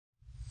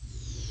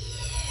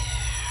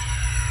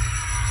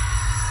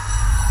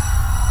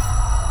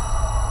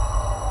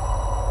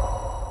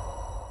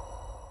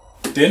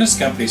Dennis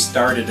Company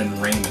started in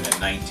Raymond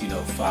in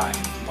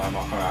 1905 by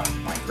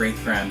my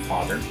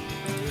great-grandfather,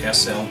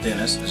 S.L.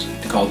 Dennis. It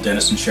was called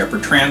Dennis and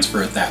Shepherd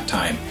Transfer at that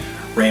time.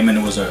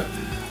 Raymond was a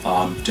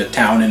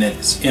town in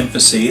its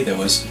infancy. That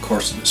was, of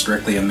course,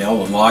 strictly a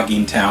mill, a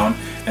logging town,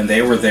 and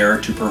they were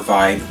there to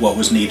provide what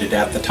was needed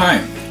at the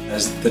time.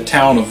 As the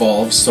town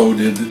evolved, so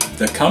did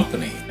the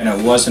company. And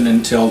it wasn't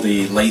until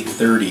the late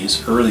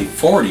 30s, early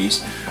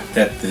 40s,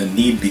 that the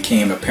need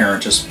became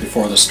apparent, just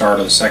before the start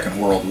of the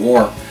Second World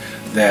War,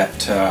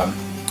 that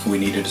we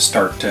needed to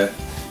start to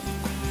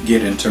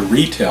get into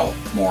retail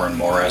more and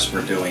more, as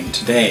we're doing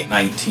today.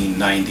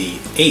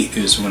 1998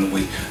 is when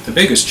the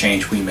biggest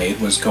change we made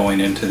was going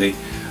into the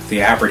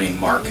Aberdeen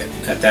market.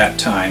 At that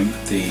time,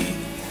 the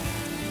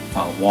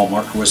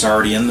Walmart was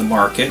already in the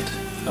market,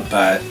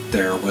 but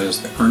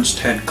the Ernst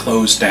had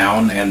closed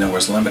down, and there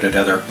was limited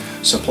other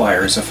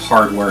suppliers of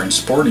hardware and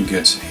sporting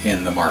goods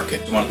in the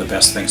market. One of the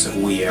best things that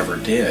we ever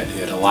did.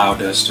 It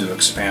allowed us to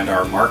expand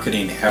our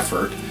marketing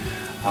effort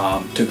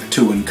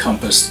to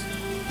encompass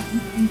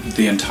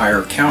the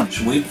entire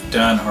county. We've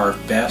done our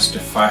best to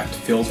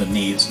fill the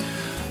needs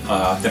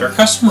that our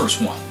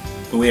customers want.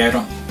 I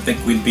don't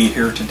think we'd be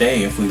here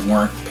today if we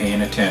weren't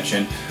paying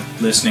attention,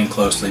 listening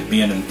closely,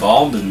 being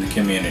involved in the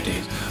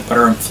communities. But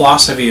our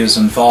philosophy is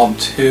involved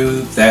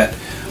too, that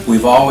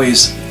we've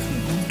always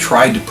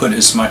tried to put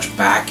as much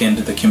back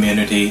into the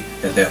community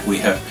that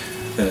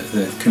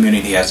the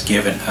community has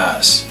given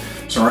us.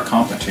 So our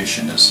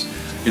competition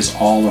is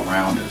all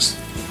around us.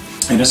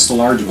 And it's the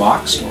large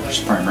box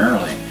stores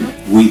primarily.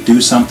 We do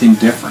something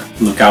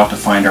different. Look out to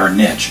find our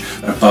niche.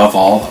 Above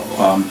all,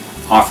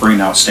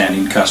 offering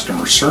outstanding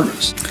customer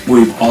service.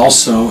 We've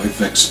also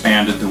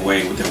expanded the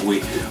way that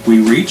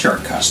we reach our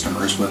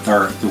customers with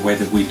the way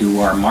that we do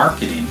our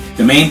marketing.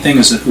 The main thing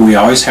is that we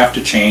always have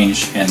to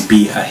change and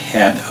be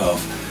ahead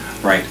of,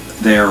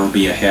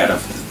 be ahead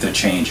of the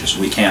changes.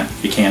 You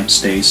can't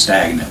stay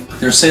stagnant.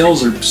 Their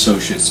sales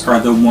associates are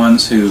the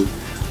ones who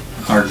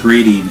are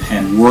greeting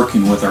and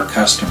working with our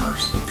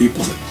customers,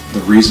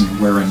 the reason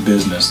we're in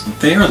business.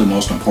 They are the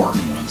most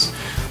important ones.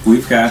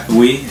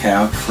 We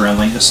have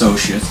friendly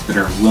associates that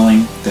are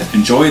willing, that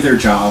enjoy their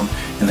job,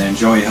 and they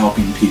enjoy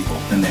helping people,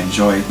 and they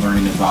enjoy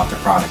learning about the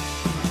product.